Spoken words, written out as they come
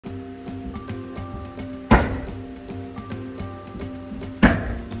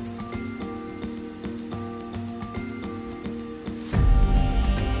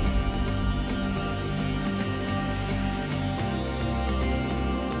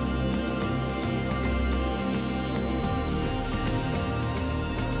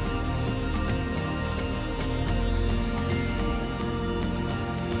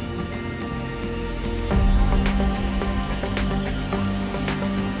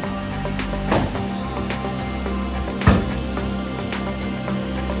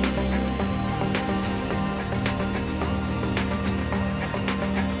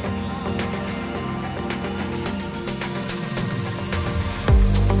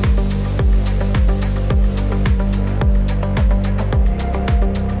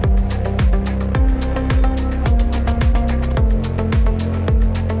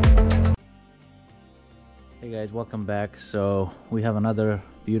welcome back. So we have another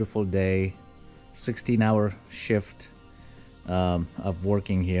beautiful day, 16-hour shift of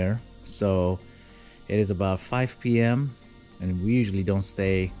working here. So it is about 5 p.m. and we usually don't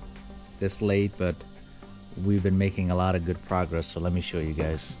stay this late, but we've been making a lot of good progress. So let me show you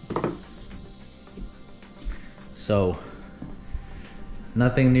guys. So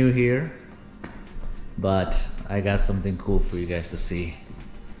nothing new here, but I got something cool for you guys to see.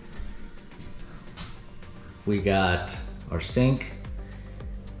 We got our sink,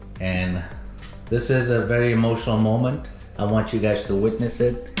 and this is a very emotional moment. I want you guys to witness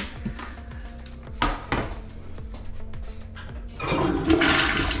it.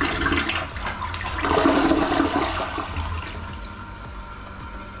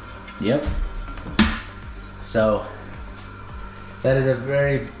 Yep. So that is a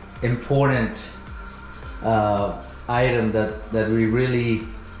very important item that we really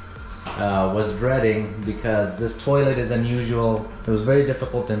was dreading, because this toilet is unusual. It was very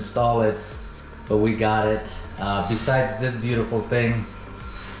difficult to install it, but we got it. Besides this beautiful thing,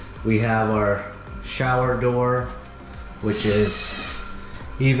 we have our shower door, which is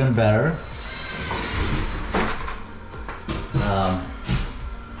even better.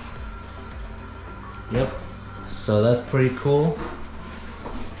 Yep, so that's pretty cool.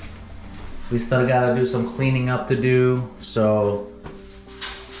 We still gotta do some cleaning up to do, so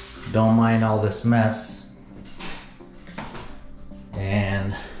don't mind all this mess.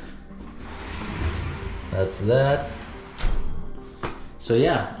 And that's that. So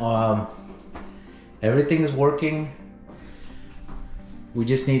yeah, everything is working. We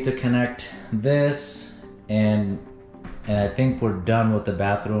just need to connect this, and I think we're done with the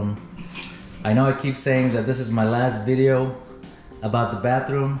bathroom. I know I keep saying that this is my last video about the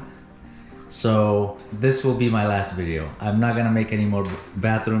bathroom, so this will be my last video. I'm not gonna make any more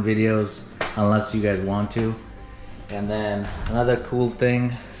bathroom videos unless you guys want to. And then another cool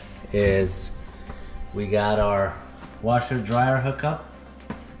thing is we got our washer dryer hookup,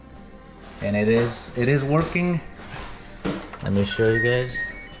 and it is working. Let me show you guys.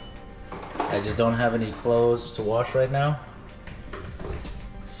 I just don't have any clothes to wash right now.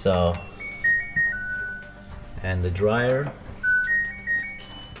 So, and the dryer.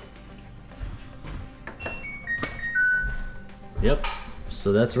 Yep,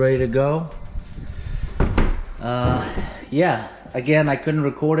 so that's ready to go. Yeah, again, I couldn't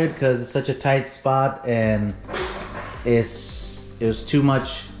record it because it's such a tight spot, and it was too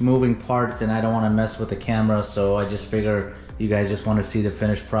much moving parts, and I don't want to mess with the camera, so I just figure you guys just want to see the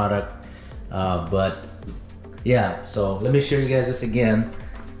finished product. But yeah, so let me show you guys this again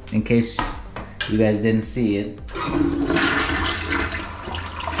in case you guys didn't see it.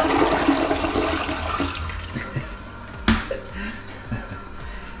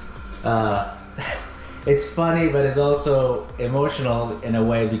 It's funny, but it's also emotional in a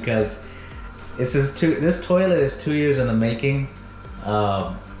way, because this toilet is 2 years in the making,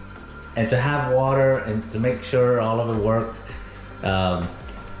 and to have water and to make sure all of it worked,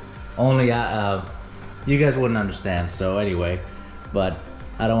 only you guys wouldn't understand. So anyway, but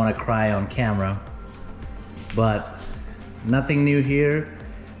I don't want to cry on camera. But nothing new here.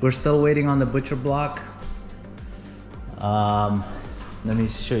 We're still waiting on the butcher block. Let me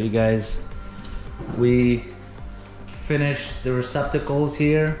show you guys. We finished the receptacles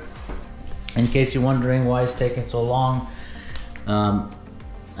here. In case you're wondering why it's taking so long, I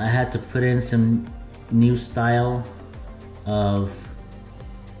had to put in some new style of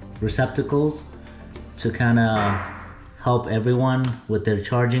receptacles to kind of help everyone with their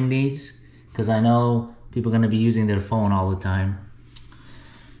charging needs, because I know people are going to be using their phone all the time.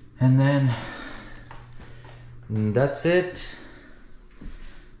 And then that's it.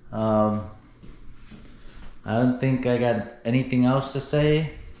 I don't think I got anything else to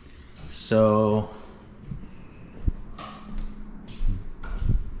say, so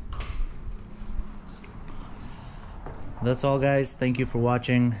that's all, guys. Thank you for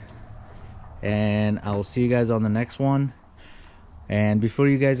watching, and I will see you guys on the next one. And before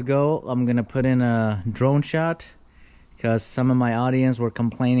you guys go, I'm gonna put in a drone shot, because some of my audience were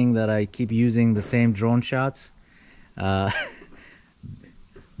complaining that I keep using the same drone shots.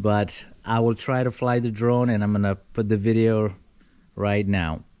 But I will try to fly the drone, and I'm gonna put the video right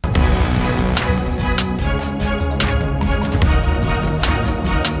now.